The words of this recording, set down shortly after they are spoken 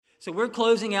So we're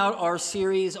closing out our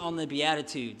series on the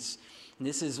Beatitudes. And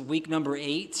this is week number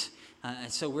 8.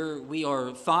 So we are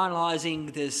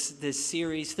finalizing this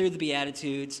series through the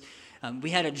Beatitudes. We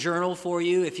had a journal for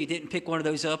you. If you didn't pick one of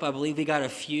those up, I believe we got a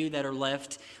few that are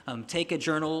left. Take a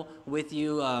journal with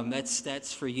you.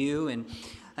 That's for you.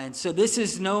 And so this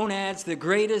is known as the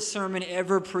greatest sermon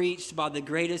ever preached by the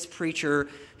greatest preacher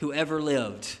who ever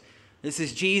lived. This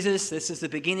is Jesus. This is the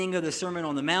beginning of the Sermon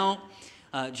on the Mount.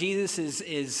 Jesus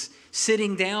is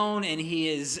sitting down and he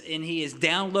is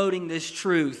downloading this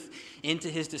truth into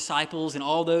his disciples and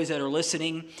all those that are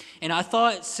listening. And I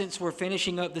thought, since we're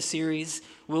finishing up the series,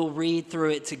 we'll read through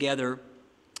it together,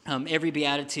 every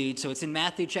beatitude. So it's in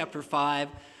Matthew chapter 5.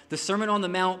 The Sermon on the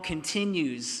Mount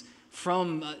continues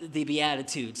from the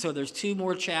Beatitude. So there's 2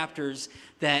 more chapters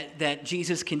that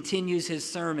Jesus continues his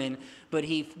sermon, but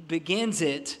he begins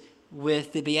it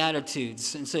with the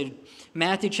Beatitudes. And so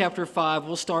Matthew chapter 5,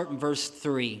 we'll start in verse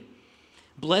 3.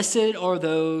 Blessed are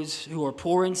those who are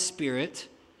poor in spirit,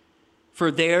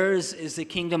 for theirs is the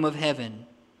kingdom of heaven.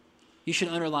 You should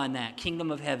underline that,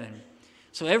 kingdom of heaven.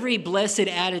 So every blessed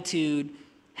attitude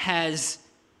has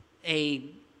a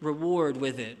reward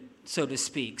with it, so to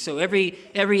speak. So every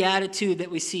attitude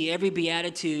that we see, every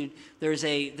beatitude, there's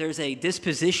a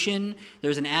disposition,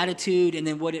 there's an attitude, and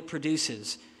then what it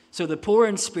produces. So the poor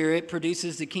in spirit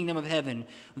produces the kingdom of heaven.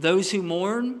 Those who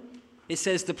mourn, it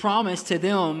says the promise to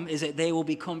them is that they will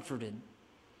be comforted.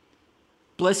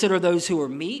 Blessed are those who are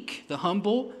meek, the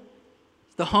humble.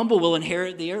 The humble will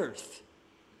inherit the earth.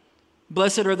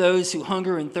 Blessed are those who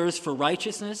hunger and thirst for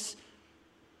righteousness.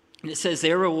 And it says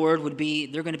their reward would be,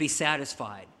 they're going to be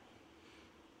satisfied.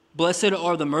 Blessed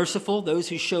are the merciful, those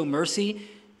who show mercy,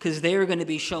 because they are going to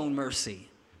be shown mercy.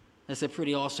 That's a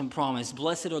pretty awesome promise.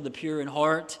 Blessed are the pure in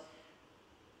heart,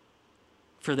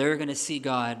 for they're going to see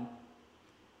God.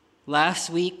 Last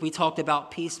week, we talked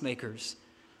about peacemakers.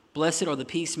 Blessed are the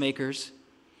peacemakers,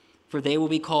 for they will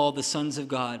be called the sons of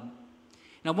God. And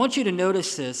I want you to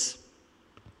notice this,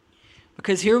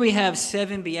 because here we have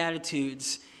 7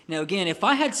 beatitudes. Now, again, if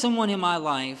I had someone in my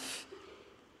life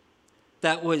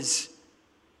that was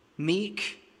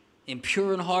meek and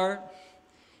pure in heart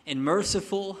and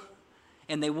merciful,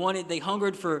 and they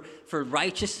hungered for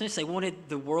righteousness. They wanted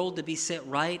the world to be set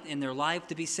right and their life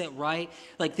to be set right.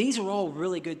 Like, these are all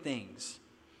really good things.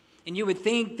 And you would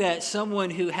think that someone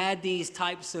who had these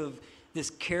types of this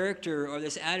character or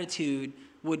this attitude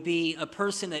would be a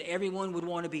person that everyone would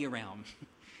want to be around,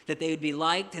 that they would be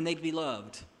liked and they'd be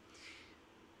loved.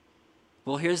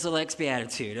 Well, here's the next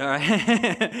beatitude, all right?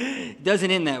 It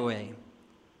doesn't end that way.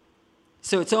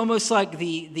 So it's almost like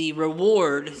the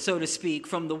reward, so to speak,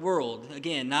 from the world.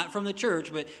 Again, not from the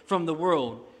church, but from the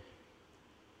world.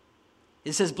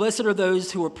 It says, blessed are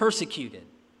those who are persecuted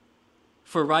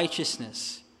for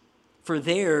righteousness, for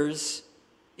theirs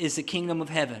is the kingdom of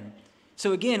heaven.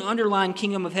 So again, underline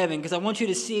kingdom of heaven, because I want you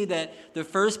to see that the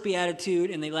first beatitude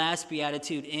and the last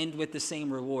beatitude end with the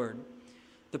same reward.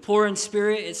 The poor in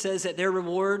spirit, it says that their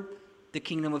reward, the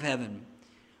kingdom of heaven.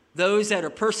 Those that are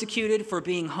persecuted for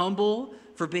being humble,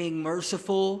 for being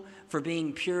merciful, for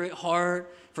being pure at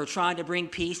heart, for trying to bring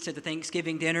peace to the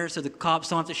Thanksgiving dinner so the cops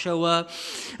don't have to show up.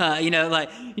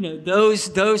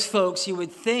 Those folks, you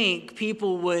would think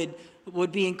people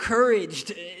would be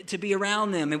encouraged to be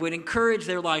around them and would encourage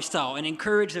their lifestyle and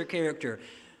encourage their character.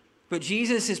 But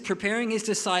Jesus is preparing his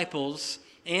disciples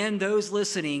and those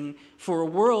listening for a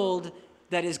world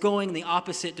that is going the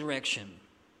opposite direction.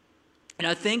 And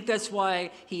I think that's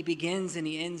why he begins and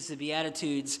he ends the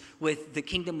Beatitudes with the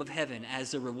kingdom of heaven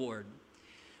as the reward.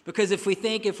 Because if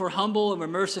we're humble and we're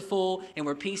merciful and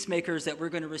we're peacemakers, that we're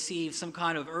going to receive some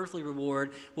kind of earthly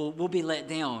reward, we'll be let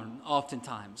down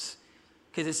oftentimes.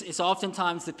 Because it's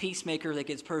oftentimes the peacemaker that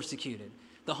gets persecuted.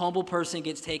 The humble person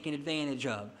gets taken advantage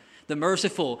of. The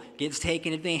merciful gets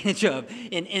taken advantage of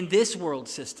in this world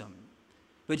system.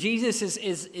 But Jesus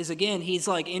is again, he's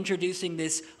like introducing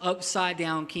this upside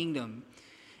down kingdom.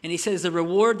 And he says the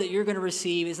reward that you're going to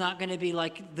receive is not going to be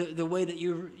like the way that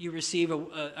you receive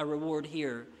a reward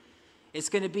here. It's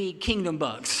going to be kingdom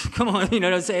bucks. Come on, you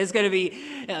know what I'm saying?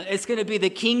 It's going to be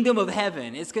the kingdom of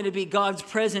heaven. It's going to be God's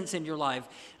presence in your life.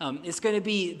 It's going to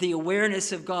be the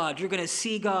awareness of God. You're going to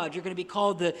see God. You're going to be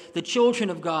called the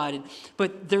children of God.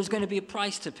 But there's going to be a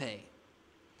price to pay.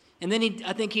 And then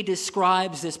I think he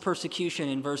describes this persecution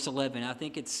in verse 11. I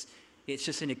think it's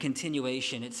just in a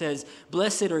continuation. It says,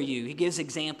 blessed are you. He gives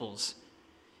examples.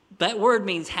 That word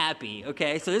means happy,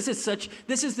 okay? So this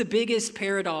is the biggest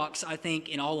paradox, I think,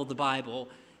 in all of the Bible,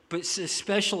 but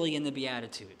especially in the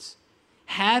Beatitudes.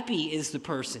 Happy is the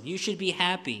person. You should be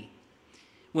happy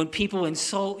when people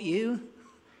insult you,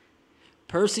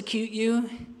 persecute you,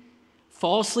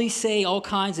 falsely say all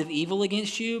kinds of evil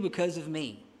against you because of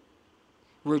me.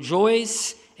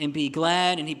 Rejoice and be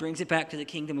glad. And he brings it back to the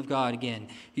kingdom of God again.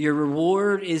 Your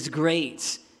reward is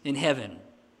great in heaven.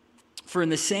 For in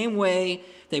the same way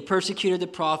they persecuted the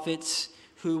prophets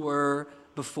who were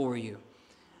before you.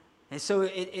 And so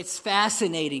it's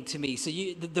fascinating to me. So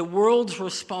the world's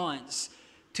response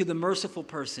to the merciful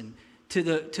person, to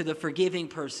the forgiving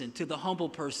person, to the humble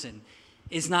person,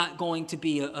 is not going to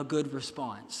be a good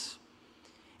response.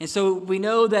 And so we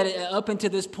know that up until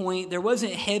this point, there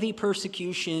wasn't heavy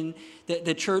persecution that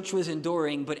the church was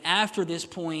enduring. But after this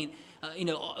point,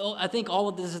 I think all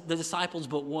of the disciples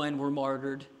but one were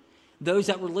martyred. Those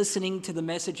that were listening to the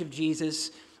message of Jesus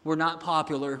were not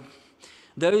popular.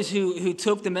 Those who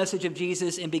took the message of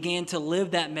Jesus and began to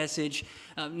live that message,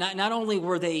 not only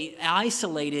were they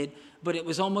isolated, but it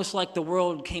was almost like the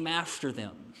world came after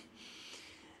them.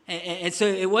 And so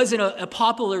it wasn't a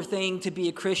popular thing to be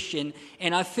a Christian.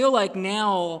 And I feel like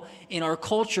now in our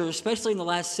culture, especially in the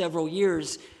last several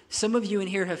years, some of you in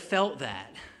here have felt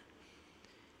that.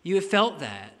 You have felt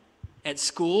that at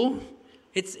school.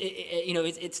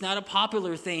 It's not a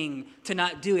popular thing to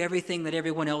not do everything that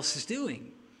everyone else is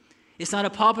doing. It's not a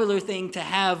popular thing to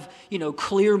have,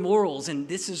 clear morals, and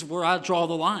this is where I draw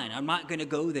the line. I'm not going to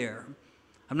go there.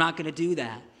 I'm not going to do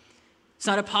that. It's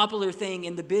not a popular thing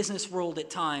in the business world at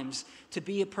times to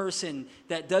be a person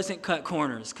that doesn't cut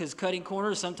corners, because cutting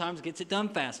corners sometimes gets it done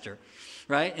faster,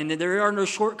 right? And there are no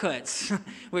shortcuts.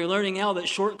 We're learning now that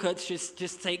shortcuts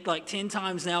just take like 10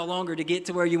 times now longer to get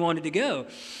to where you wanted to go.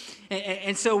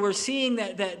 And so we're seeing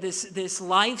that this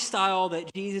lifestyle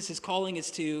that Jesus is calling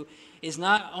us to is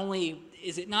not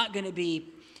going to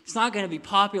be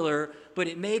popular, but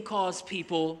it may cause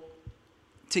people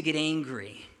to get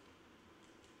angry.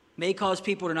 It may cause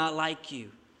people to not like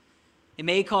you. It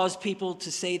may cause people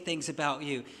to say things about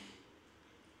you.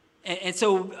 And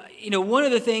so, one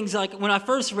of the things, like when I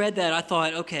first read that, I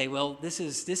thought, okay, well, this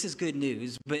is good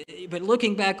news. But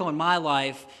looking back on my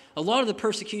life, a lot of the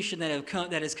persecution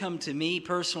that has come to me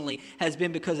personally has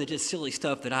been because of just silly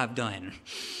stuff that I've done.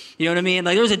 You know what I mean?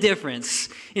 Like there's a difference.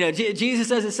 Jesus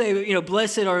doesn't say,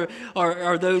 blessed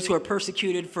are those who are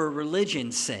persecuted for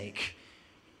religion's sake.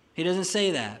 He doesn't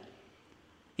say that.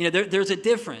 There's a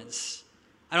difference.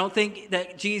 I don't think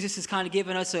that Jesus is kind of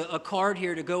giving us a card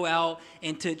here to go out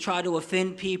and to try to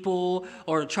offend people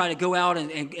or to try to go out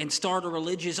and start a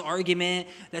religious argument.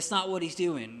 That's not what he's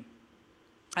doing.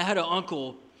 I had an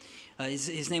uncle.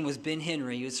 His name was Ben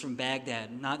Henry. He was from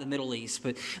Baghdad, not the Middle East,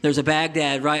 but there's a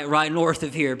Baghdad right north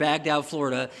of here, Baghdad,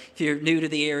 Florida. If you're new to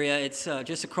the area, it's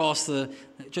just across the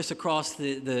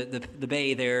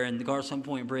bay there and the Garson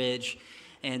Point Bridge.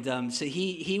 And so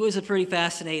he was a pretty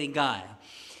fascinating guy.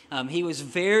 He was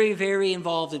very, very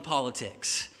involved in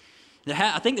politics.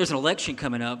 I think there's an election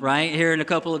coming up, right, here in a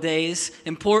couple of days.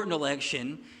 Important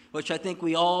election, which I think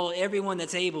everyone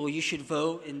that's able, you should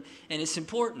vote, and it's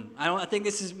important. I think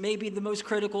this is maybe the most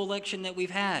critical election that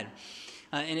we've had.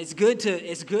 And it's good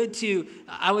to,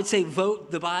 I would say,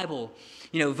 vote the Bible.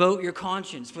 Vote your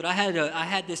conscience. But I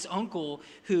had this uncle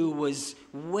who was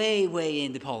way, way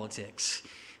into politics.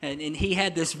 And he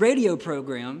had this radio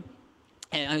program.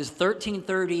 And it was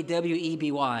 1330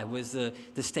 WEBY was the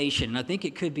station. And I think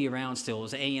it could be around still. It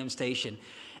was an AM station.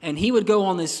 And he would go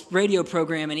on this radio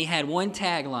program, and he had one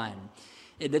tagline.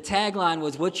 The tagline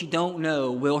was, "What you don't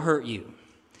know will hurt you."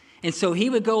 And so he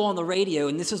would go on the radio,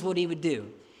 and this is what he would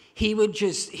do. He would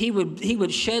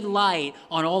shed light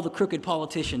on all the crooked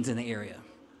politicians in the area.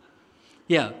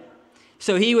 Yeah.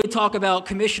 So he would talk about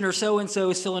Commissioner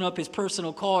so-and-so filling up his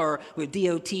personal car with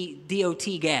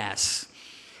DOT gas.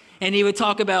 And he would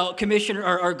talk about Commissioner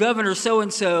or Governor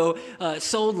so-and-so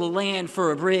sold the land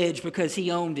for a bridge because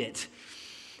he owned it.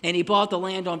 And he bought the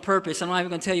land on purpose. I'm not even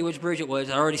going to tell you which bridge it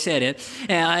was. I already said it.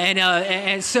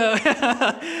 And so,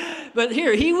 but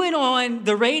here, he went on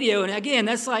the radio. And again,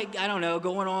 that's like, I don't know,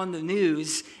 going on the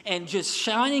news and just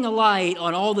shining a light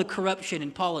on all the corruption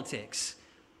in politics.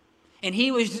 And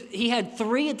he had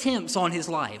 3 attempts on his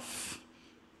life.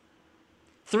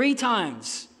 3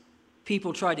 times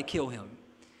people tried to kill him.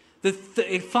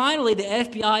 Finally, the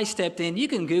FBI stepped in. You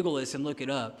can Google this and look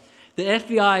it up. The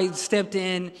FBI stepped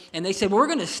in and they said, we're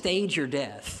going to stage your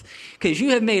death because you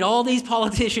have made all these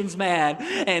politicians mad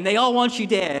and they all want you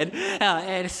dead.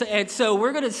 And so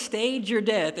we're going to stage your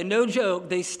death. And no joke,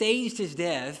 they staged his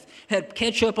death, had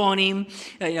ketchup on him.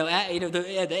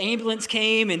 The ambulance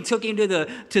came and took him to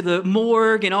the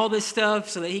morgue and all this stuff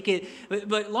so that he could.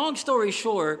 But long story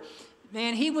short,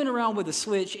 man, he went around with a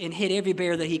switch and hit every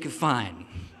bear that he could find.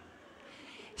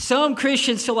 Some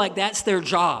Christians feel like that's their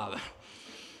job.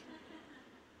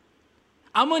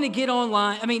 I'm going to get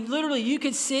online. I mean, literally, you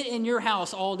could sit in your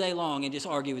house all day long and just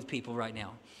argue with people right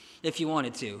now if you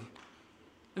wanted to.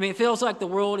 I mean, it feels like the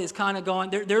world is kind of gone.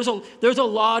 There's a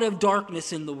lot of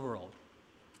darkness in the world.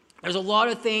 There's a lot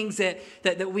of things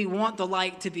that we want the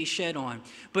light to be shed on.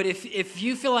 But if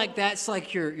you feel like that's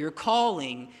like your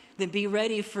calling, then be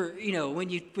ready for, when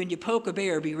you poke a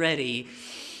bear, be ready.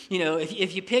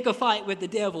 If you pick a fight with the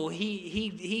devil,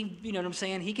 he you know what I'm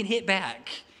saying? He can hit back.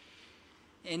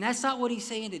 And that's not what he's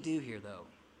saying to do here, though.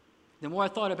 The more I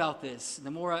thought about this,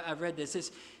 the more I've read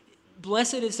this,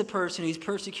 blessed is the person who's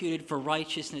persecuted for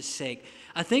righteousness' sake.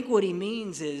 I think what he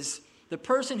means is the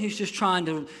person who's just trying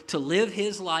to live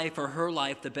his life or her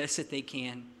life the best that they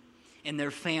can and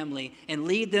their family and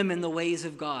lead them in the ways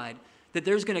of God, that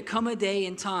there's going to come a day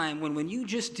and time when you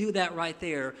just do that right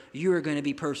there, you are going to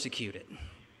be persecuted.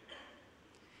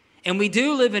 And we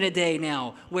do live in a day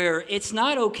now where it's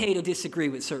not okay to disagree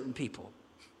with certain people.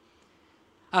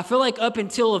 I feel like up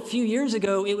until a few years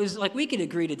ago, it was like we could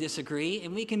agree to disagree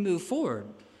and we can move forward.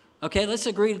 Okay, let's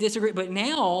agree to disagree. But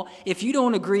now, if you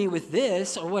don't agree with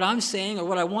this or what I'm saying or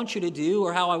what I want you to do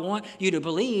or how I want you to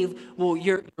believe, well,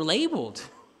 you're labeled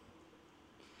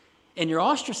and you're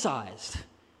ostracized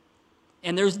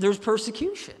and there's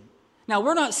persecution. Now,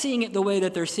 we're not seeing it the way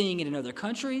that they're seeing it in other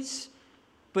countries.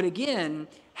 But again,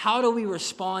 how do we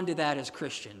respond to that as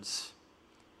Christians?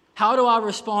 How do I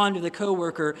respond to the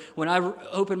coworker when I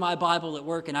open my Bible at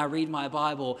work and I read my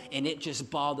Bible and it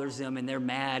just bothers them and they're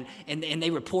mad and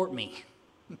they report me?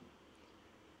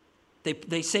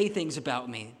 They say things about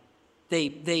me.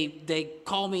 They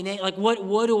call me names. Like,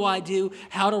 what do I do?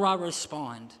 How do I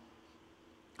respond?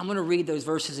 I'm going to read those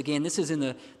verses again. This is in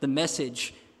the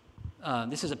Message.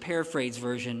 This is a paraphrase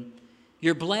version.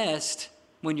 You're blessed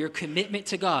when your commitment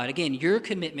to God, again, your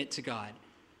commitment to God.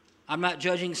 I'm not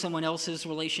judging someone else's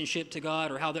relationship to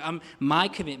God or my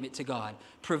commitment to God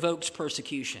provokes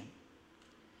persecution.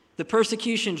 The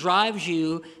persecution drives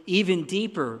you even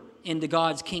deeper into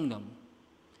God's kingdom.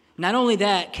 Not only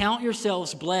that, count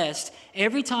yourselves blessed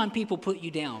every time people put you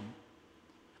down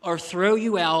or throw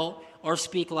you out or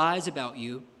speak lies about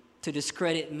you to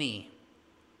discredit me.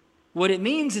 What it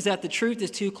means is that the truth is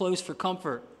too close for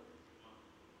comfort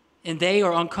and they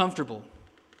are uncomfortable.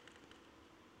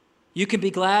 You can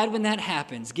be glad when that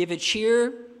happens. Give a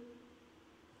cheer,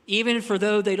 even for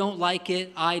though they don't like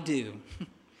it, I do.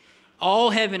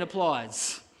 All heaven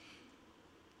applauds.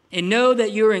 And know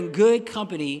that you're in good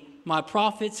company. My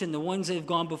prophets and the ones that have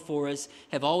gone before us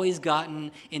have always gotten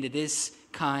into this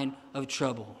kind of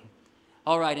trouble.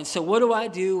 All right, and so what do I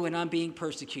do when I'm being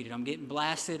persecuted? I'm getting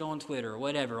blasted on Twitter or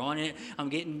whatever. I'm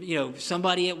getting,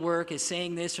 somebody at work is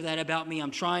saying this or that about me.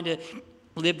 I'm trying to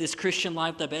live this Christian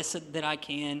life the best that I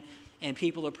can, and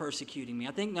people are persecuting me.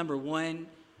 I think number one,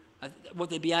 what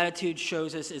the Beatitudes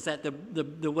shows us is that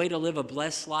the way to live a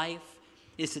blessed life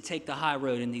is to take the high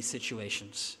road in these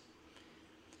situations.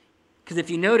 Because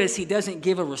if you notice, he doesn't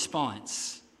give a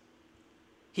response.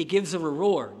 He gives a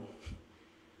reward.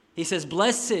 He says,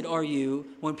 blessed are you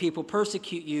when people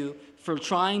persecute you for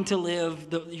trying to live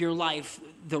your life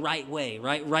the right way,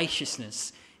 right?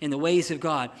 Righteousness in the ways of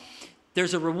God.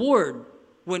 There's a reward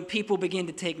when people begin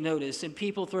to take notice and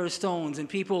people throw stones and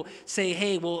people say,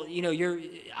 hey, well,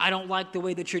 I don't like the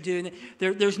way that you're doing it.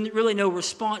 There's really no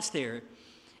response there.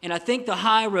 And I think the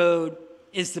high road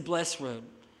is the blessed road.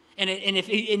 And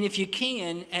if you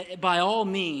can, by all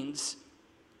means,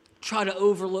 try to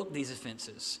overlook these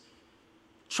offenses.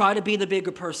 Try to be the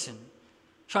bigger person.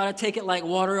 Try to take it like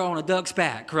water on a duck's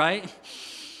back, right?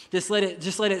 Just let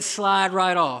it slide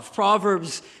right off.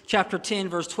 Proverbs chapter 10,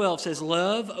 verse 12 says,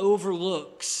 love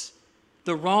overlooks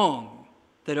the wrong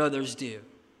that others do.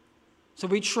 So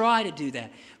we try to do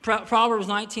that. Proverbs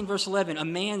 19, verse 11, a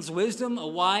man's wisdom, a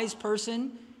wise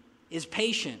person, is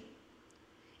patient.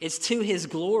 It's to his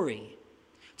glory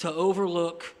to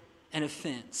overlook an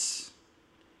offense.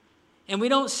 And we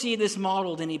don't see this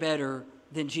modeled any better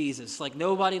than Jesus. Like,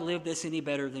 nobody lived this any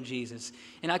better than Jesus.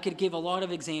 And I could give a lot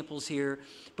of examples here,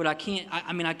 but I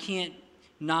can't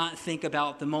not think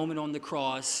about the moment on the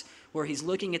cross where he's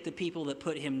looking at the people that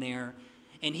put him there,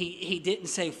 and he didn't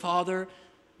say, Father,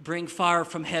 bring fire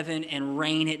from heaven and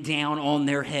rain it down on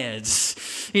their heads.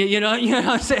 You know what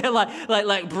I'm saying?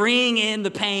 Like bring in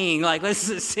the pain. Like,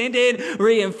 let's send in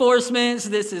reinforcements.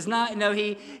 This is not, no,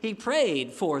 he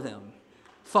prayed for them.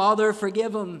 Father,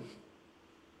 forgive them.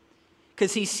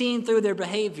 Because he's seen through their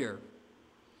behavior.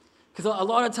 Because a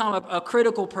lot of time, a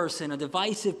critical person, a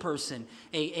divisive person,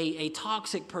 a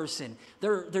toxic person,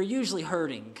 they're usually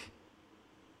hurting.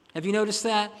 Have you noticed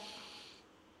that?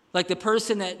 Like the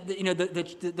person that,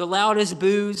 the loudest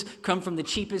boos come from the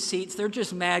cheapest seats. They're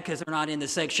just mad because they're not in the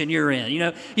section you're in. You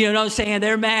know what I'm saying?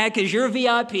 They're mad because you're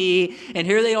VIP, and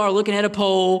here they are looking at a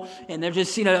poll, and they're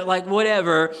just, like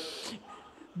whatever.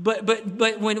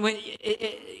 But when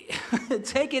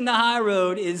taking the high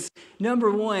road is, number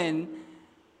one,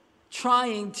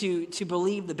 trying to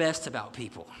believe the best about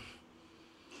people.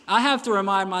 I have to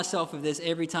remind myself of this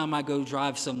every time I go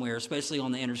drive somewhere, especially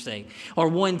on the interstate or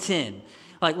 110.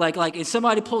 Like if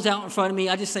somebody pulls out in front of me,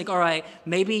 I just think, all right,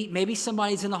 maybe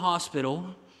somebody's in the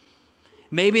hospital.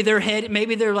 Maybe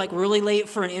they're like really late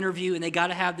for an interview and they got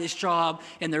to have this job,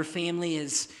 and their family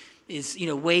is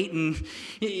waiting,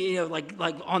 like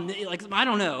I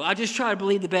don't know. I just try to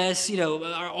believe the best,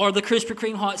 or the Krispy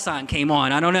Kreme hot sign came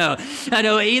on. I don't know. I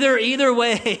know either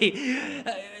way,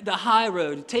 the high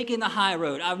road, taking the high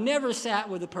road. I've never sat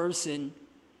with a person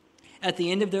at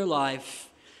the end of their life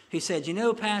who said,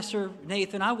 Pastor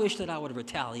Nathan, I wish that I would have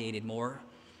retaliated more.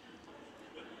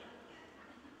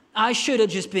 I should have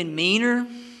just been meaner.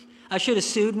 I should have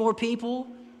sued more people.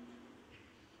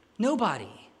 Nobody.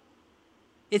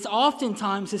 It's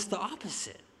oftentimes the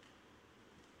opposite.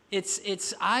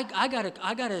 I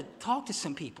gotta talk to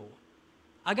some people.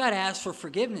 I gotta ask for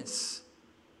forgiveness.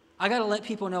 I gotta let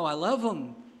people know I love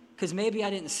them because maybe I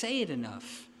didn't say it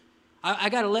enough. I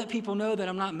gotta let people know that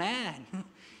I'm not mad.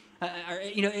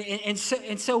 And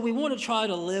so we want to try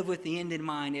to live with the end in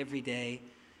mind every day.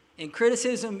 And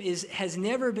criticism has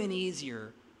never been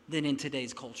easier than in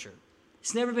today's culture.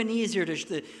 It's never been easier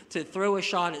to throw a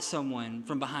shot at someone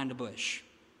from behind a bush.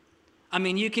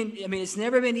 It's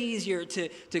never been easier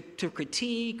to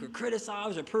critique or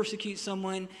criticize or persecute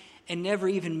someone and never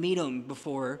even meet them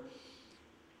before.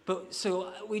 But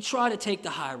so we try to take the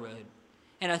high road.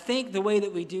 And I think the way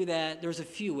that we do that, there's a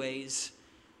few ways.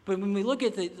 But when we look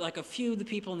at a few of the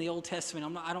people in the Old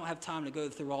Testament, I don't have time to go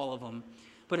through all of them.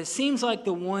 But it seems like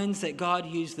the ones that God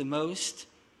used the most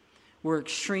were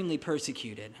extremely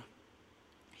persecuted.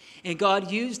 And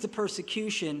God used the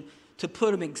persecution to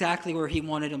put them exactly where he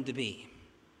wanted them to be.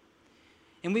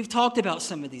 And we've talked about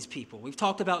some of these people. We've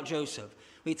talked about Joseph.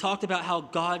 We talked about how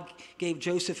God gave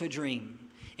Joseph a dream.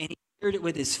 And he shared it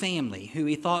with his family, who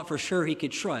he thought for sure he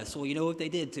could trust. Well, you know what they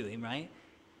did to him, right?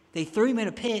 They threw him in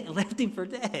a pit and left him for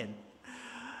dead.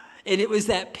 And it was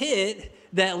that pit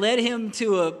that led him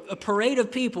to a parade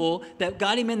of people that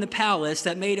got him in the palace,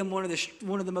 that made him one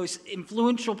of the most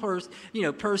influential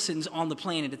persons on the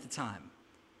planet at the time.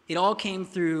 It all came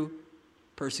through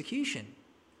persecution.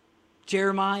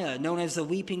 Jeremiah, known as the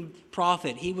weeping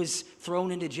prophet, he was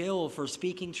thrown into jail for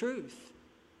speaking truth.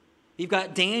 You've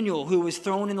got Daniel, who was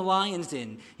thrown in the lion's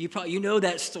den. You know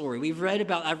that story. We've read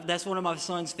about. That's one of my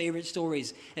son's favorite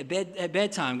stories at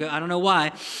bedtime. I don't know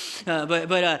why,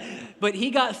 but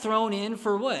he got thrown in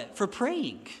for what? For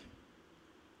praying.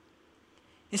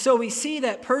 And so we see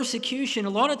that persecution.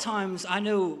 A lot of times, I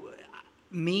know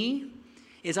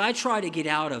I try to get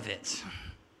out of it,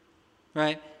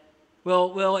 right?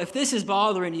 Well, if this is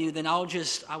bothering you, then I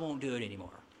won't do it anymore.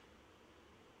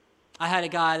 I had a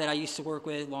guy that I used to work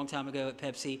with a long time ago at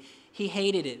Pepsi. He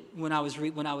hated it when I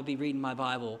would be reading my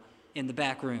Bible in the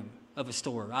back room of a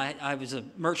store. I was a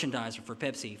merchandiser for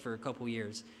Pepsi for a couple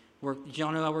years. Did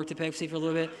y'all know I worked at Pepsi for a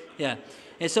little bit? Yeah.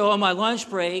 And so on my lunch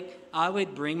break, I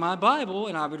would bring my Bible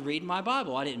and I would read my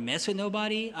Bible. I didn't mess with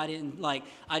nobody. I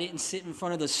didn't sit in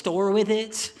front of the store with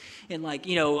it. And I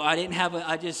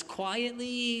just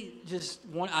quietly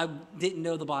I didn't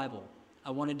know the Bible. I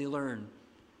wanted to learn.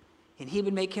 And he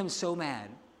would make him so mad.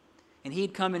 And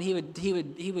he'd come and he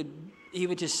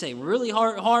would just say really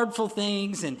hurtful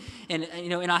things. And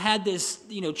I had this,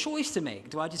 choice to make.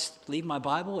 Do I just leave my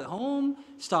Bible at home?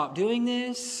 Stop doing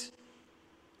this?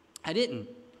 I didn't.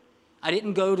 I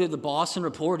didn't go to the boss and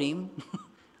report him.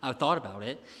 I thought about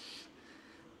it.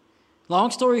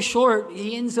 Long story short,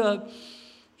 he ends up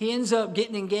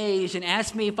getting engaged and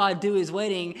asked me if I'd do his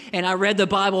wedding. And I read the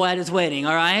Bible at his wedding,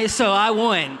 all right? So I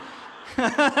won.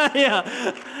 Yeah,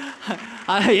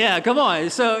 come on.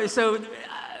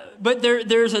 But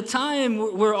there's a time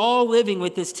we're all living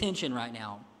with this tension right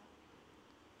now.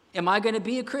 Am I going to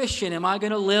be a Christian? Am I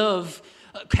going to live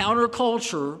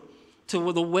counterculture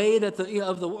to the way that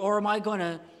or am I going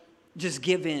to just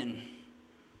give in?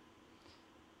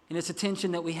 And it's a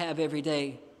tension that we have every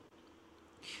day.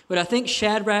 But I think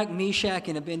Shadrach, Meshach,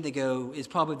 and Abednego is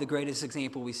probably the greatest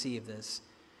example we see of this.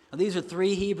 Now, these are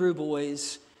three Hebrew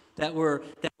boys they were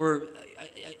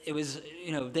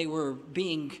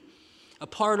being a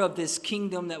part of this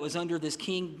kingdom that was under this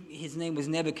king. His name was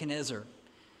Nebuchadnezzar.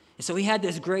 And so he had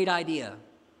this great idea.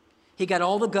 He got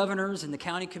all the governors and the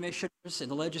county commissioners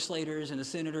and the legislators and the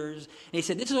senators. And he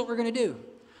said, this is what we're going to do.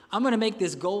 I'm going to make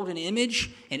this golden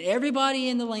image, and everybody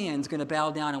in the land is going to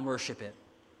bow down and worship it.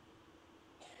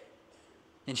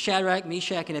 And Shadrach,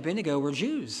 Meshach, and Abednego were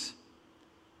Jews.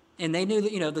 And they knew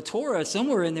that, the Torah,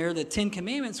 somewhere in there, the Ten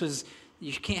Commandments was,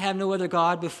 you can't have no other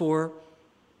God before.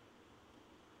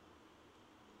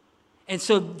 And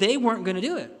so they weren't going to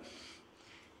do it.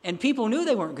 And people knew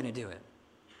they weren't going to do it.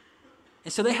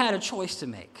 And so they had a choice to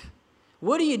make.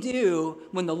 What do you do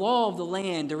when the law of the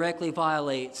land directly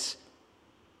violates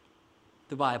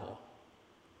the Bible?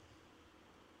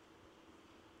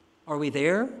 Are we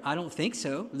there? I don't think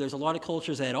so. There's a lot of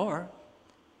cultures that are.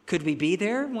 Could we be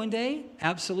there one day?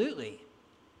 Absolutely.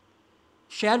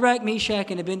 Shadrach,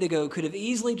 Meshach, and Abednego could have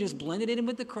easily just blended in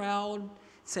with the crowd,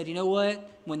 said, you know what?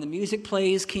 When the music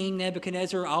plays, King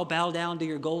Nebuchadnezzar, I'll bow down to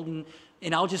your golden,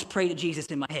 and I'll just pray to Jesus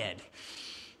in my head.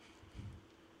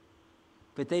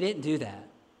 But they didn't do that.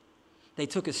 They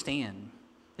took a stand.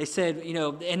 They said,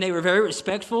 and they were very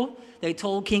respectful. They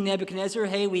told King Nebuchadnezzar,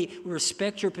 hey, we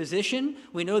respect your position.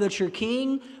 We know that you're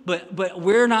king, but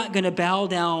we're not going to bow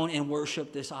down and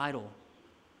worship this idol.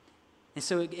 And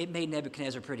so it made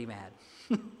Nebuchadnezzar pretty mad.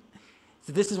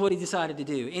 So this is what he decided to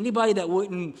do. Anybody that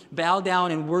wouldn't bow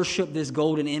down and worship this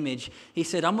golden image, he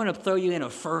said, I'm going to throw you in a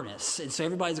furnace, and so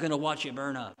everybody's going to watch you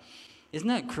burn up. Isn't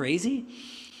that crazy?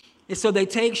 And so they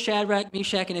take Shadrach,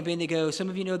 Meshach, and Abednego. Some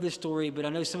of you know this story, but I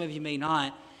know some of you may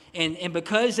not. And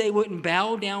because they wouldn't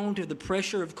bow down to the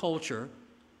pressure of culture,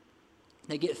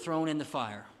 they get thrown in the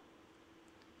fire.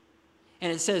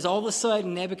 And it says all of a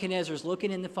sudden Nebuchadnezzar's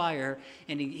looking in the fire,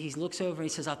 and he looks over and he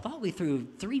says, I thought we threw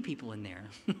 3 people in there.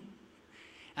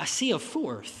 I see a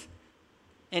 4th.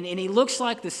 And he looks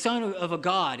like the son of a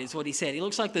god, is what he said. He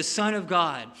looks like the son of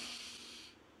God.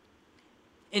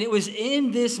 And it was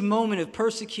in this moment of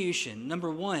persecution,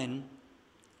 number one,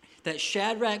 that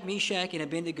Shadrach, Meshach, and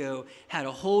Abednego had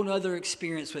a whole other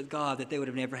experience with God that they would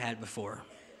have never had before.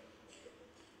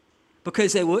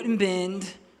 Because they wouldn't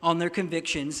bend on their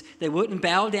convictions. They wouldn't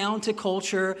bow down to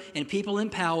culture and people in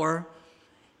power.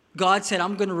 God said,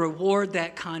 I'm going to reward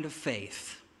that kind of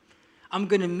faith. I'm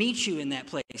going to meet you in that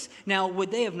place. Now,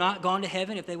 would they have not gone to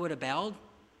heaven if they would have bowed?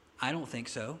 I don't think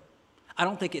so. I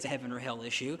don't think it's a heaven or hell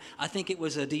issue. I think it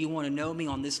was a do you want to know me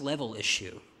on this level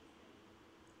issue.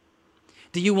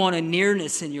 Do you want a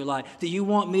nearness in your life? Do you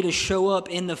want me to show up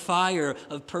in the fire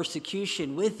of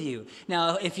persecution with you?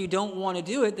 Now, if you don't want to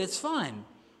do it, that's fine.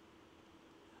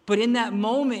 But in that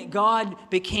moment, God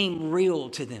became real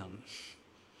to them.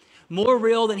 More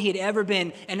real than he had ever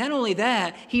been. And not only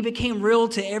that, he became real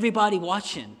to everybody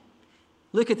watching.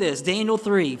 Look at this, Daniel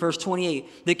 3, verse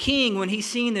 28. The king, when he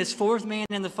seen this 4th man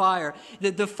in the fire,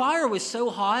 the fire was so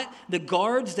hot, the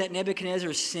guards that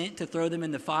Nebuchadnezzar sent to throw them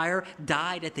in the fire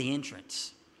died at the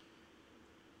entrance.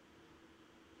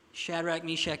 Shadrach,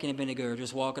 Meshach, and Abednego are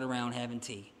just walking around having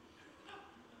tea.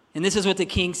 And this is what the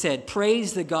king said,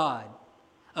 praise the God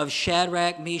of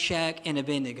Shadrach, Meshach, and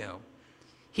Abednego.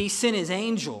 He sent his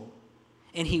angel,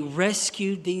 and he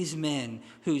rescued these men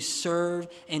who serve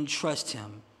and trust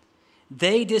him.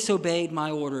 They disobeyed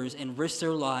my orders and risked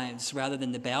their lives rather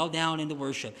than to bow down and to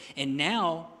worship. And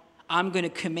now I'm going to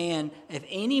command if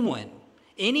anyone,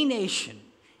 any nation,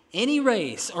 any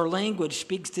race or language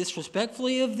speaks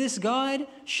disrespectfully of this God,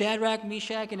 Shadrach,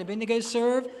 Meshach, and Abednego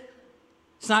serve,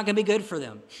 it's not going to be good for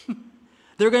them.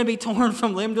 They're going to be torn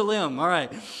from limb to limb. All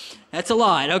right. That's a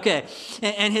lot. Okay.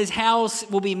 And his house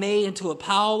will be made into a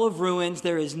pile of ruins.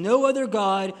 There is no other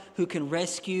God who can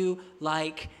rescue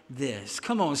like this.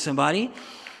 Come on, somebody.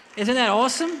 Isn't that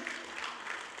awesome?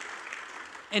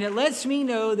 And it lets me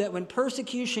know that when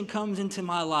persecution comes into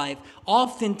my life,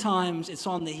 oftentimes it's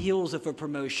on the heels of a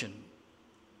promotion.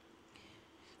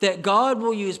 That God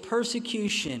will use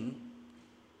persecution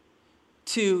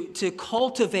to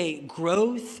cultivate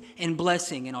growth and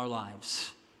blessing in our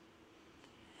lives.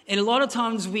 And a lot of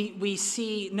times we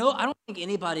see, I don't think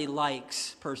anybody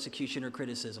likes persecution or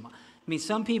criticism. I mean,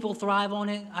 some people thrive on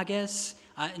it, I guess.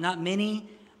 Not many.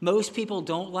 Most people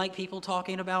don't like people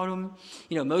talking about them.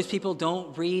 Most people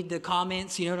don't read the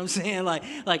comments. You know what I'm saying?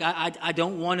 I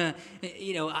don't want to,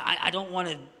 I don't want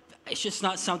to, it's just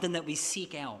not something that we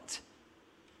seek out.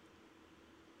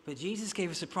 But Jesus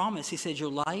gave us a promise. He said,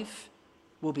 your life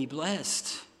will be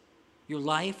blessed. Your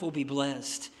life will be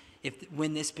blessed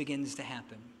when this begins to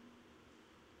happen.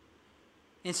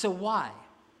 And so why?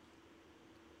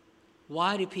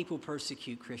 Why do people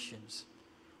persecute Christians?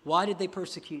 Why did they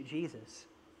persecute Jesus?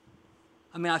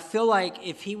 I mean, I feel like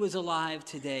if he was alive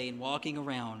today and walking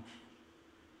around,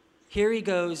 here he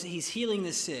goes, he's healing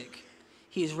the sick,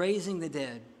 he's raising the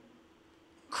dead.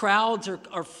 Crowds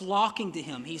are flocking to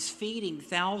him. He's feeding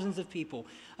thousands of people.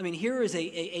 I mean, here is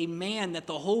a man that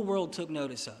the whole world took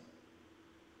notice of.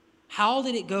 How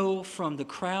did it go from the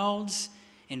crowds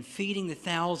and feeding the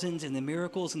thousands and the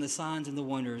miracles and the signs and the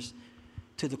wonders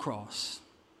to the cross?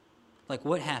 Like,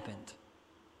 what happened?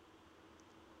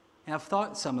 And I've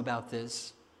thought some about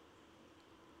this.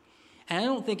 And I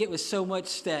don't think it was so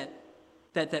much that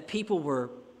people were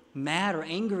mad or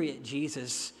angry at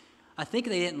Jesus. I think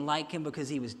they didn't like him because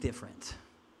he was different.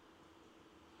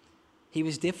 He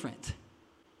was different.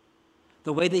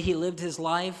 The way that he lived his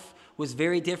life was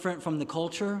very different from the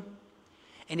culture.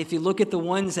 And if you look at the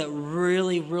ones that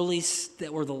really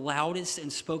that were the loudest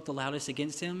and spoke the loudest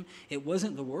against him, it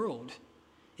wasn't the world.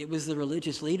 It was the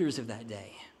religious leaders of that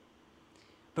day.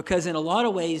 Because in a lot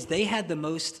of ways, they had the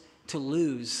most to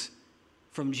lose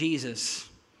from Jesus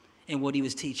and what he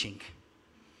was teaching.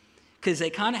 Because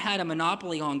they kind of had a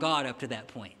monopoly on God up to that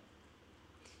point.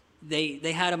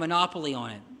 They had a monopoly on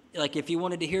it. Like, if you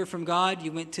wanted to hear from God,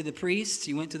 you went to the priests,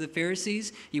 you went to the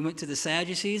Pharisees, you went to the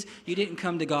Sadducees. You didn't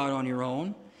come to God on your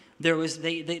own. There was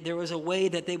a way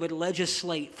that they would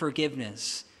legislate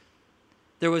forgiveness.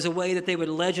 There was a way that they would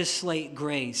legislate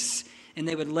grace, and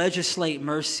they would legislate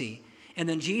mercy. And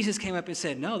then Jesus came up and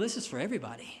said, no, this is for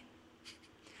everybody.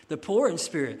 The poor in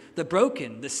spirit, the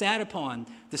broken, the sat upon,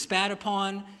 the spat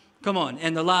upon, come on,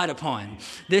 and the lied upon.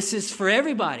 This is for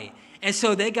everybody. And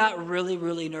so they got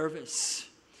really nervous.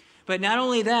 But not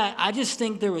only that, I just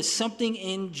think there was something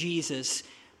in Jesus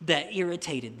that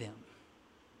irritated them.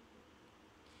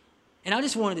 And I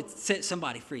just wanted to set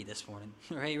somebody free this morning.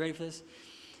 All right, you ready for this?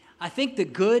 I think the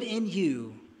good in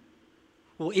you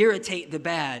will irritate the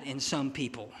bad in some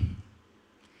people.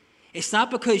 It's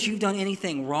not because you've done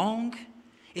anything wrong.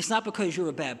 It's not because you're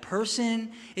a bad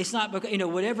person. It's not because,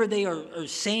 whatever they are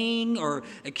saying or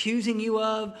accusing you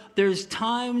of. There's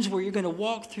times where you're going to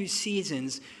walk through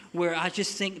seasons where I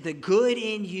just think the good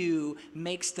in you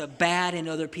makes the bad in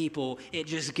other people. It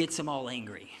just gets them all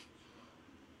angry.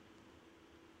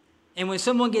 And when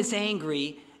someone gets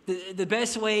angry, the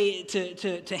best way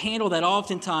to handle that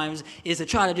oftentimes is to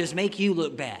try to just make you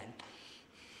look bad.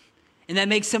 And that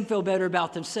makes them feel better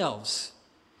about themselves.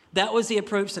 That was the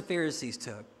approach the Pharisees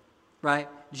took, right?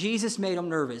 Jesus made them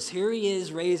nervous. Here he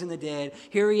is raising the dead.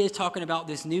 Here he is talking about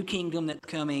this new kingdom that's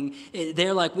coming.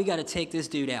 They're like, we got to take this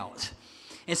dude out.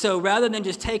 And so rather than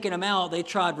just taking him out, they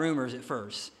tried rumors at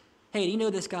first. Hey, do you know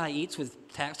this guy eats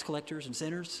with tax collectors and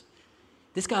sinners?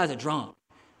 This guy's a drunk.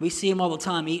 We see him all the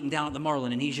time eating down at the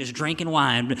Marlin, and he's just drinking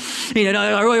wine,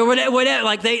 or whatever.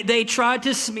 Like they tried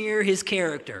to smear his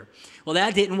character. Well,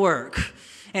 that didn't work.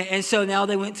 And so now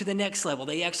they went to the next level.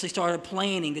 They actually started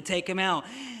planning to take him out.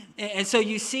 And so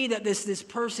you see that this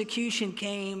persecution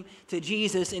came to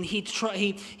Jesus, and he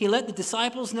let the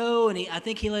disciples know, and I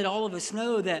think he let all of us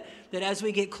know that as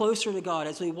we get closer to God,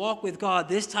 as we walk with God,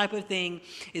 this type of thing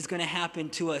is going to happen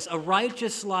to us. A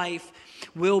righteous life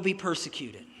will be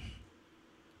persecuted.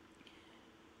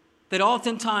 That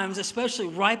oftentimes, especially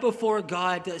right before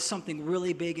God does something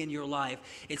really big in your life,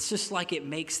 it's just like it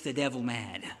makes the devil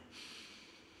mad.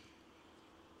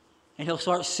 And he'll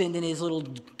start sending his little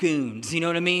goons, you know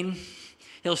what I mean?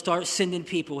 He'll start sending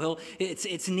people.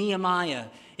 It's Nehemiah.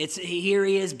 Here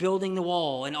he is building the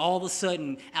wall, and all of a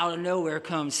sudden, out of nowhere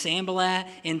comes Sanballat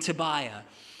and Tobiah.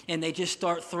 And they just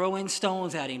start throwing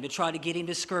stones at him to try to get him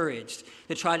discouraged,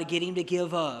 to try to get him to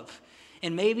give up.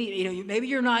 And maybe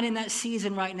you're not in that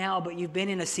season right now, but you've been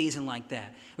in a season like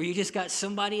that, where you just got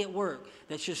somebody at work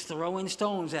that's just throwing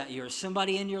stones at you, or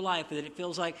somebody in your life that it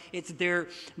feels like it's their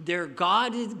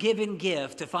God-given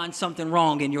gift to find something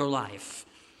wrong in your life.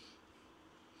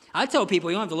 I tell people,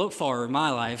 you don't have to look far in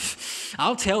my life.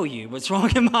 I'll tell you what's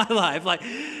wrong in my life.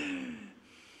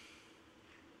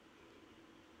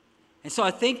 And so I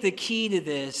think the key to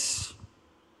this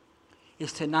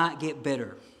is to not get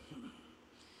bitter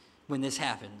when this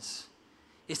happens,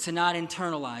 is to not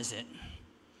internalize it.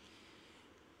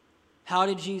 How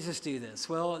did Jesus do this?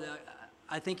 Well,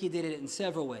 I think he did it in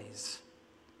several ways.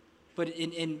 But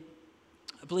in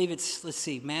I believe it's,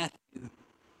 Matthew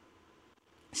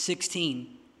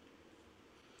 16,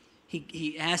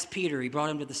 he asked Peter, he brought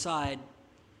him to the side.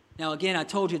 Now, again, I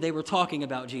told you they were talking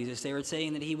about Jesus. They were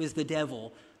saying that he was the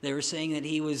devil. They were saying that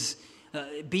he was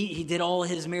he did all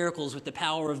his miracles with the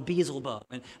power of Beelzebub.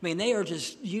 They are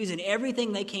just using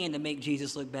everything they can to make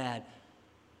Jesus look bad.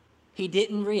 He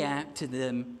didn't react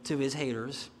to his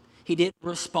haters. He didn't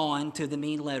respond to the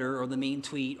mean letter or the mean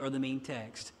tweet or the mean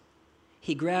text.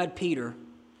 He grabbed Peter,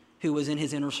 who was in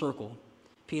his inner circle,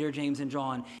 Peter, James, and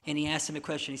John, and he asked him a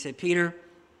question. He said, Peter,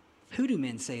 who do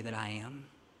men say that I am?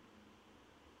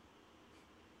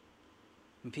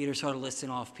 And Peter started listing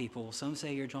off people. Some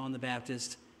say you're John the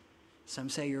Baptist. Some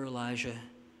say you're Elijah.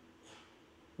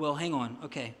 Well, hang on.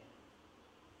 Okay.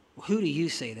 Who do you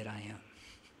say that I am?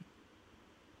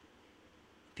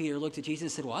 Peter looked at Jesus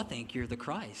and said, well, I think you're the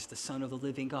Christ, the Son of the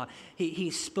living God. He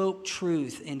spoke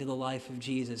truth into the life of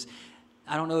Jesus.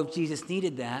 I don't know if Jesus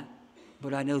needed that,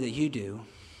 but I know that you do.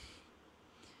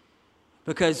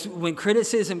 Because when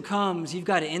criticism comes, you've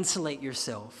got to insulate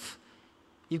yourself.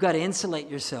 You've got to insulate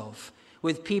yourself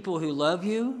with people who love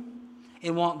you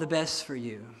and want the best for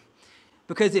you.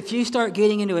 Because if you start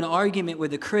getting into an argument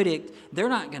with a critic, they're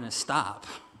not going to stop.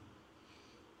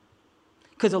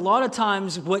 Because a lot of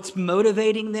times what's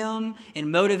motivating them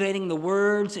and motivating the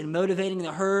words and motivating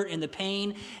the hurt and the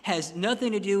pain has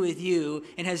nothing to do with you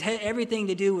and has everything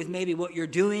to do with maybe what you're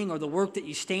doing or the work that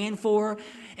you stand for.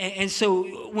 And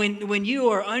so when you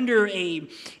are under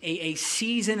a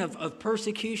season of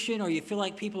persecution or you feel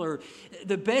like people are,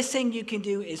 the best thing you can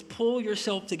do is pull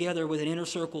yourself together with an inner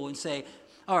circle and say,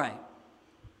 all right,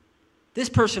 this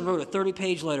person wrote a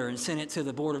 30-page letter and sent it to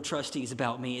the board of trustees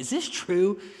about me. Is this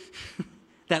true?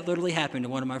 That literally happened to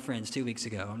one of my friends 2 weeks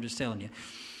ago. I'm just telling you.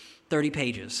 30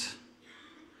 pages.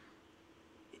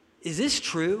 Is this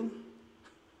true?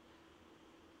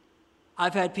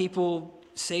 I've had people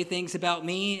say things about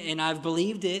me, and I've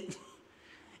believed it.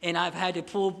 And I've had to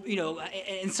pull,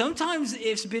 and sometimes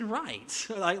it's been right.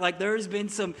 Like there's been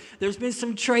some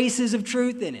traces of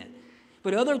truth in it.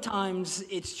 But other times,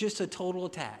 it's just a total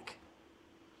attack.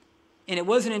 And it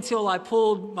wasn't until I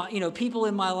pulled people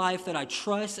in my life that I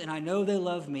trust and I know they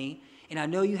love me, and I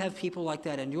know you have people like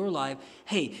that in your life.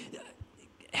 Hey,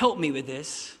 help me with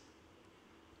this.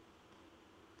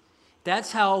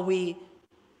 That's how we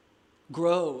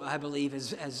grow, I believe,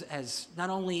 as not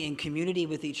only in community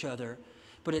with each other,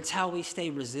 but it's how we stay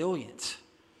resilient.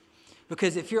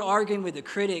 Because if you're arguing with a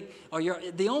critic,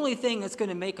 the only thing that's going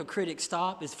to make a critic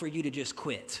stop is for you to just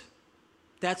quit.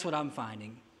 That's what I'm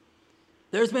finding.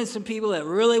 There's been some people that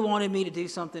really wanted me to do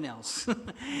something else.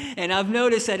 And I've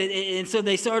noticed that, and so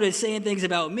they started saying things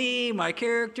about me, my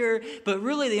character, but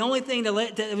really the only thing that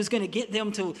was going to get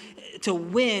them to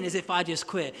win is if I just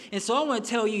quit. And so I want to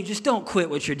tell you, just don't quit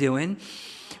what you're doing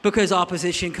because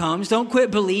opposition comes. Don't quit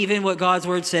believing what God's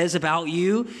word says about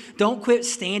you. Don't quit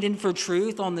standing for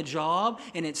truth on the job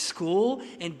and at school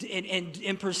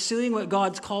and pursuing what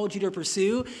God's called you to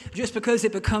pursue just because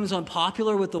it becomes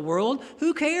unpopular with the world.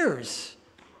 Who cares?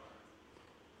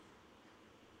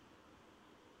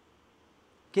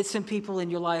 Get some people in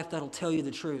your life that'll tell you the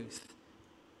truth.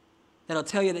 That'll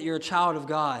tell you that you're a child of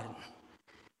God.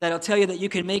 That'll tell you that you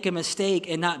can make a mistake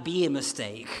and not be a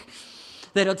mistake.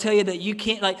 That'll tell you that you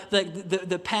can't,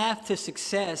 the path to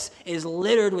success is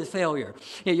littered with failure.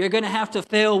 You're going to have to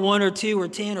fail 1 or 2 or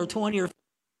 10 or 20 or 50,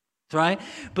 right?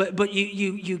 But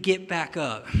you get back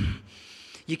up.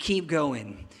 You keep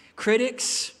going.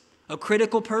 Critics, a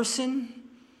critical person,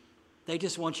 they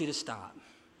just want you to stop.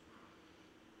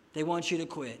 They want you to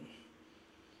quit.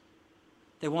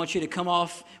 They want you to come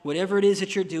off whatever it is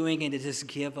that you're doing and to just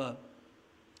give up.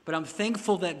 But I'm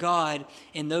thankful that God,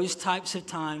 in those types of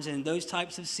times and in those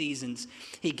types of seasons,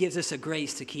 He gives us a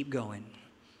grace to keep going.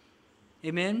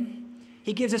 Amen?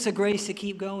 He gives us a grace to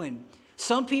keep going.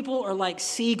 Some people are like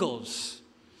seagulls.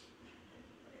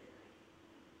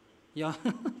 Yeah.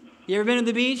 You ever been to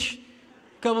the beach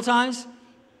a couple times?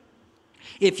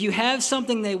 If you have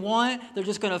something they want, they're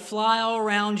just going to fly all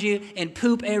around you and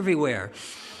poop everywhere.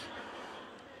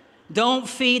 Don't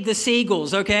feed the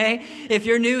seagulls, okay? If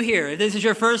you're new here, if this is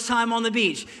your first time on the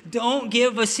beach, don't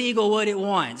give a seagull what it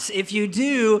wants. If you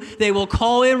do, they will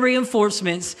call in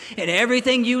reinforcements and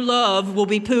everything you love will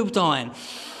be pooped on.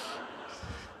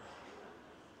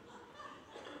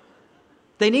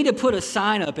 They need to put a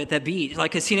sign up at the beach,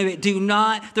 like casino. Do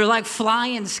not. They're like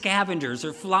flying scavengers.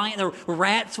 They're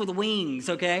rats with wings.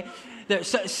 Okay,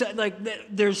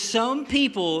 there's some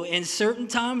people in certain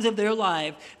times of their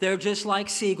life. They're just like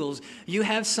seagulls. You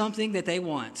have something that they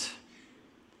want.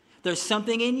 There's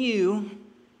something in you,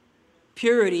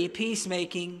 purity,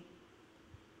 peacemaking,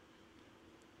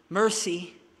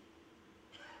 mercy,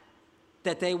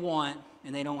 that they want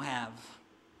and they don't have.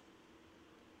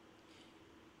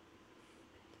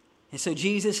 And so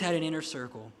Jesus had an inner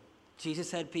circle.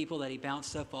 Jesus had people that He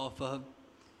bounced stuff off of.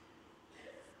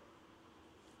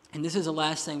 And this is the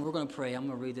last thing. We're going to pray. I'm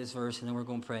going to read this verse and then we're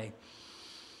going to pray.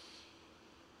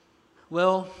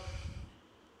 Well,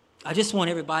 I just want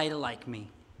everybody to like me.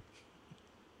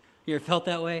 You ever felt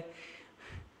that way?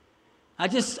 I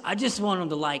just want them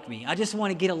to like me. I just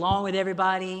want to get along with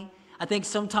everybody. I think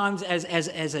sometimes as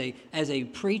a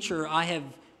preacher, I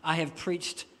have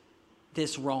preached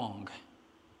this wrong.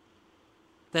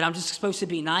 That I'm just supposed to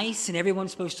be nice and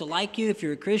everyone's supposed to like you. If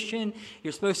you're a Christian,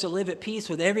 you're supposed to live at peace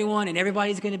with everyone and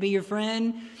everybody's going to be your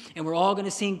friend. And we're all going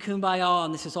to sing Kumbaya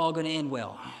and this is all going to end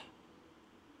well.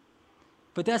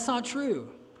 But that's not true.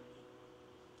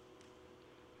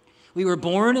 We were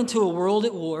born into a world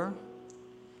at war.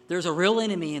 There's a real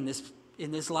enemy in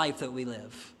this life that we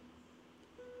live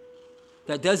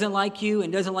that doesn't like you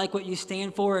and doesn't like what you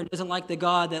stand for and doesn't like the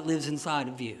God that lives inside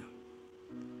of you.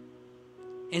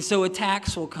 And so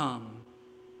attacks will come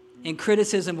and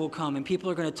criticism will come and people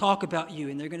are going to talk about you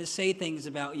and they're going to say things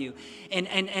about you.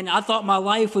 And I thought my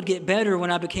life would get better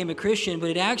when I became a Christian, but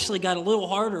it actually got a little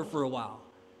harder for a while.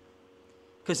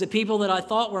 Because the people that I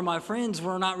thought were my friends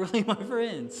were not really my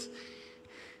friends.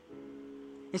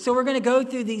 And so we're going to go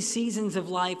through these seasons of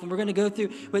life and we're going to go through,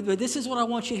 but this is what I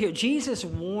want you to hear. Jesus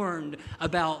warned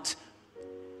about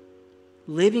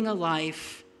living a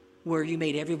life where you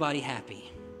made everybody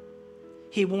happy.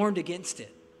 He warned against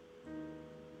it.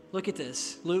 Look at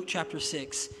this, Luke chapter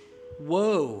 6.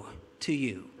 Woe to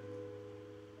you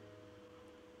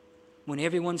when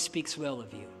everyone speaks well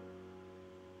of you.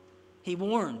 He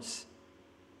warns.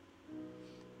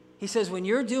 He says, when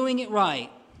you're doing it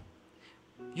right,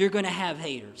 you're going to have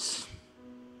haters.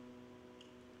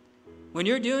 When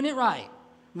you're doing it right,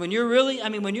 when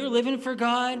you're living for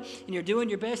God and you're doing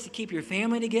your best to keep your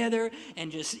family together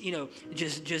and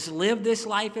just live this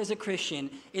life as a Christian,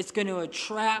 it's going to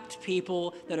attract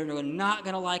people that are not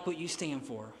going to like what you stand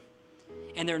for.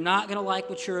 And they're not going to like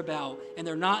what you're about. And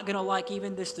they're not going to like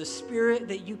even the spirit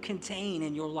that you contain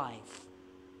in your life.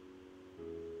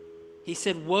 He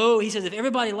said, whoa. He says, if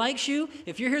everybody likes you,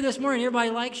 if you're here this morning and everybody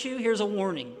likes you, here's a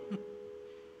warning.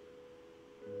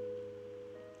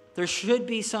 There should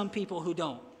be some people who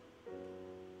don't.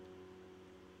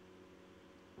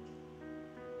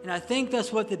 And I think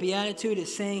that's what the Beatitude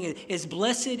is saying is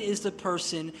blessed is the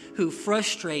person who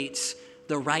frustrates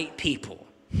the right people.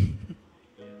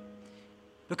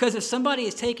 Because if somebody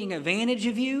is taking advantage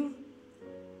of you,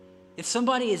 if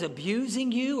somebody is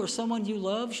abusing you or someone you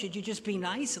love, should you just be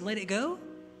nice and let it go?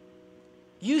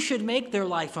 You should make their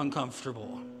life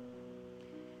uncomfortable.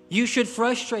 You should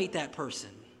frustrate that person.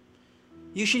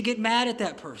 You should get mad at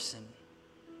that person.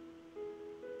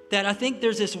 That I think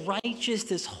there's this righteous,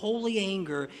 this holy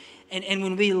anger. And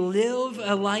when we live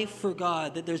a life for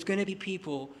God, that there's going to be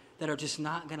people that are just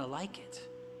not going to like it.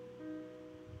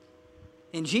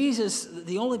 And Jesus,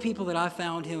 the only people that I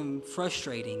found him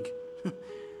frustrating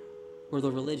were the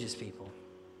religious people.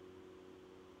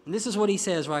 And this is what he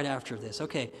says right after this.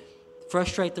 Okay,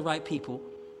 frustrate the right people.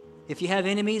 If you have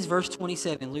enemies, verse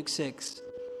 27, Luke 6.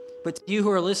 But to you who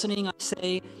are listening, I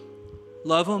say,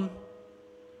 love them.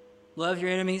 Love your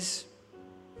enemies.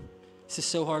 This is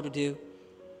so hard to do.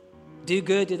 Do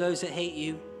good to those that hate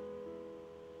you.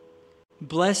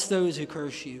 Bless those who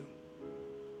curse you.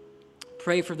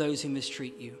 Pray for those who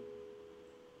mistreat you.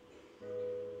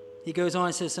 He goes on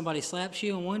and says, somebody slaps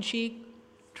you on one cheek,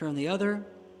 turn the other.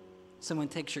 Someone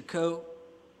takes your coat,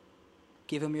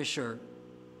 give him your shirt.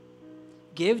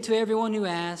 Give to everyone who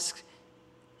asks.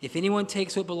 If anyone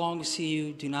takes what belongs to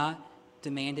you, do not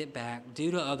demand it back. Do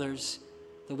to others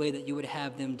the way that you would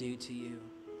have them do to you.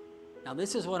 Now,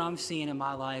 this is what I'm seeing in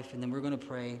my life, and then we're going to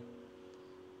pray.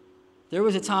 There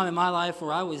was a time in my life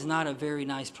where I was not a very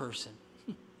nice person.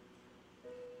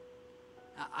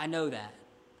 I know that.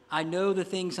 I know the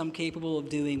things I'm capable of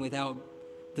doing without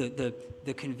the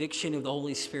conviction of the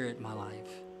Holy Spirit in my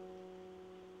life.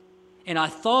 And I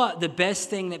thought the best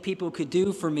thing that people could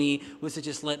do for me was to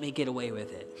just let me get away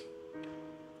with it.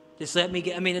 Just let me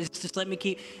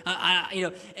keep,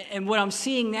 and what I'm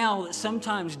seeing now, that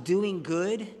sometimes doing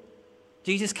good,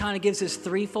 Jesus kind of gives this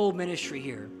threefold ministry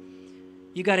here.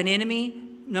 You got an enemy,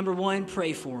 number one,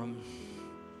 pray for them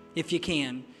if you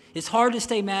can. It's hard to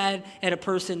stay mad at a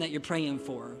person that you're praying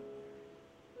for.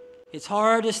 It's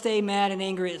hard to stay mad and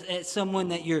angry at someone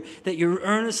that you're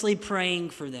earnestly praying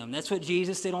for them. That's what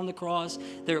Jesus did on the cross.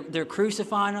 They're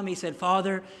crucifying him. He said,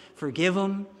 Father, forgive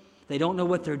them. They don't know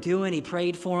what they're doing. He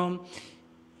prayed for them.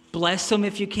 Bless them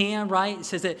if you can, right? It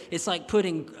says that it's like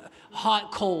putting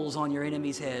hot coals on your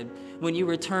enemy's head when you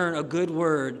return a good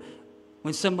word,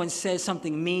 when someone says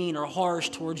something mean or harsh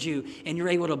towards you, and you're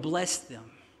able to bless them.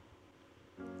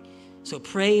 So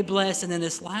pray, bless, and then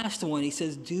this last one, he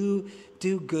says, do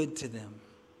good to them.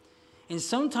 And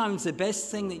sometimes the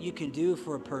best thing that you can do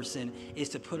for a person is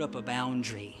to put up a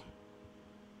boundary.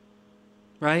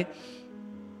 Right?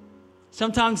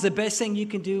 Sometimes the best thing you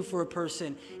can do for a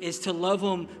person is to love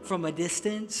them from a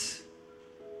distance.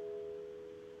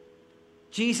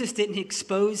 Jesus didn't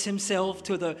expose himself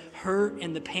to the hurt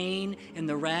and the pain and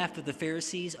the wrath of the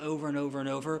Pharisees over and over and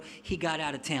over. He got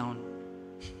out of town.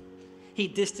 he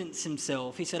distanced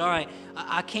himself. He said, all right,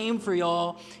 I came for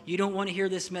y'all. You don't want to hear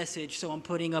this message, so I'm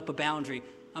putting up a boundary.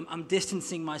 I'm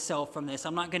distancing myself from this.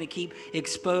 I'm not going to keep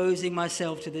exposing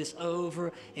myself to this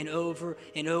over and over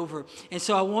and over. And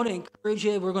so I want to encourage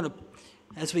you, we're going to,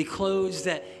 as we close,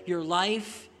 that your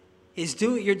life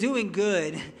you're doing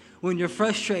good when you're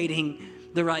frustrating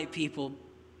the right people.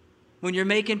 When you're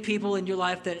making people in your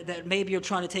life that maybe are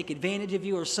trying to take advantage of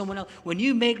you or someone else, when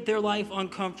you make their life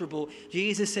uncomfortable,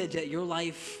 Jesus said that your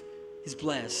life is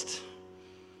blessed.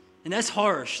 And that's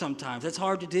harsh sometimes. That's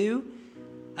hard to do.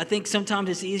 I think sometimes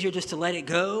it's easier just to let it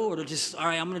go, or to just, all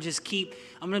right, I'm going to just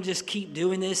keep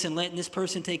doing this and letting this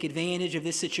person take advantage of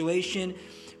this situation.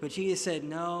 But Jesus said,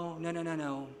 no.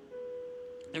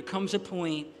 There comes a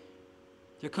point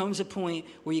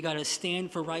where you got to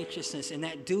stand for righteousness, and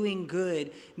that doing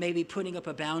good may be putting up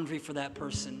a boundary for that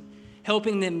person,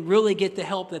 helping them really get the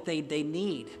help that they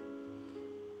need,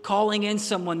 calling in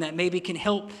someone that maybe can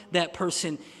help that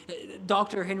person.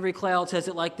 Dr. Henry Cloud says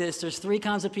it like this: there's 3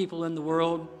 kinds of people in the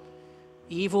world: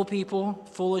 evil people,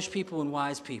 foolish people, and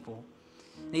wise people.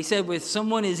 And he said, with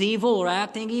someone is evil or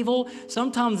acting evil,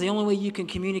 sometimes the only way you can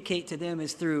communicate to them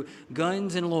is through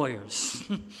guns and lawyers.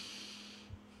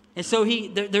 And so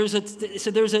there's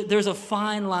a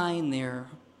fine line there.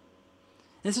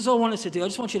 This is all I want us to do. I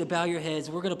just want you to bow your heads.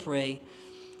 We're going to pray.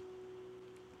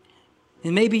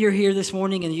 And maybe you're here this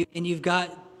morning and you've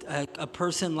got a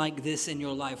person like this in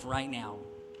your life right now.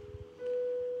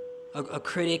 A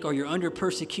critic, or you're under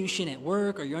persecution at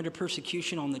work, or you're under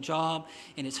persecution on the job,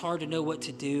 and it's hard to know what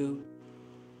to do.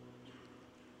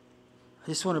 I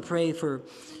just want to pray for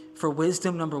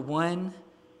wisdom, number one,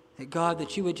 that God,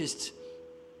 that you would just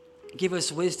give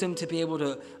us wisdom to be able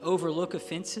to overlook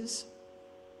offenses.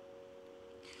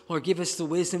 Lord, give us the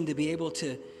wisdom to be able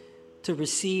to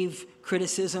receive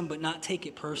criticism but not take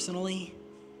it personally.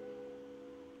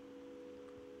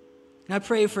 And I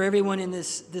pray for everyone in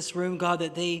this room, God,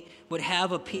 that they would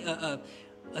have a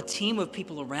team of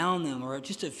people around them, or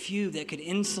just a few that could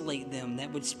insulate them,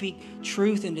 that would speak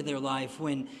truth into their life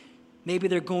when maybe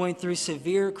they're going through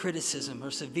severe criticism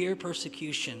or severe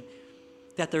persecution,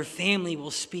 that their family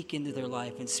will speak into their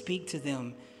life and speak to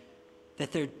them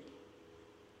that they're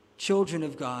children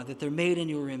of God, that they're made in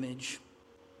your image.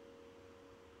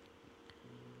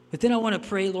 But then I want to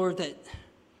pray, Lord, that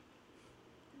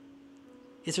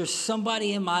is there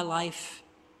somebody in my life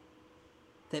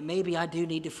that maybe I do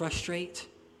need to frustrate?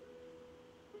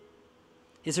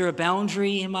 Is there a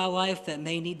boundary in my life that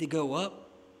may need to go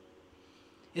up?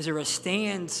 Is there a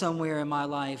stand somewhere in my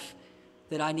life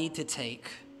that I need to take?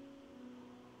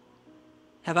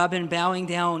 Have I been bowing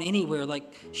down anywhere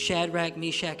like Shadrach,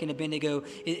 Meshach, and Abednego?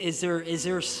 Is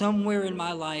there somewhere in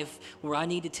my life where I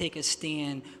need to take a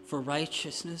stand for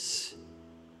righteousness?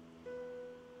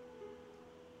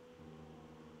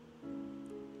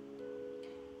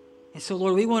 And so,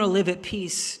 Lord, we want to live at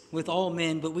peace with all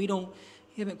men, but you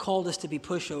haven't called us to be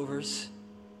pushovers.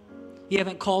 You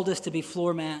haven't called us to be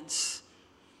floor mats.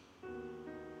 And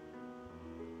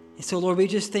so, Lord, we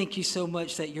just thank you so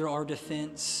much that you're our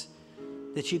defense,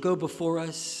 that you go before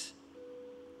us.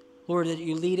 Lord, that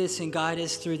you lead us and guide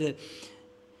us through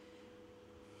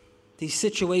these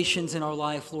situations in our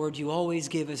life. Lord, you always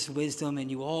give us wisdom,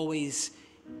 and you always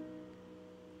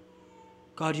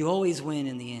win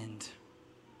in the end.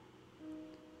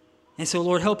 And so,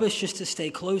 Lord, help us just to stay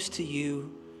close to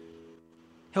you.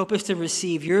 Help us to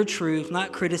receive your truth,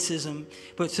 not criticism,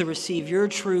 but to receive your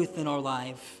truth in our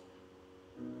life.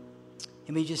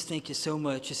 And we just thank you so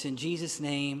much. It's in Jesus'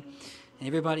 name. And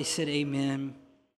everybody said amen.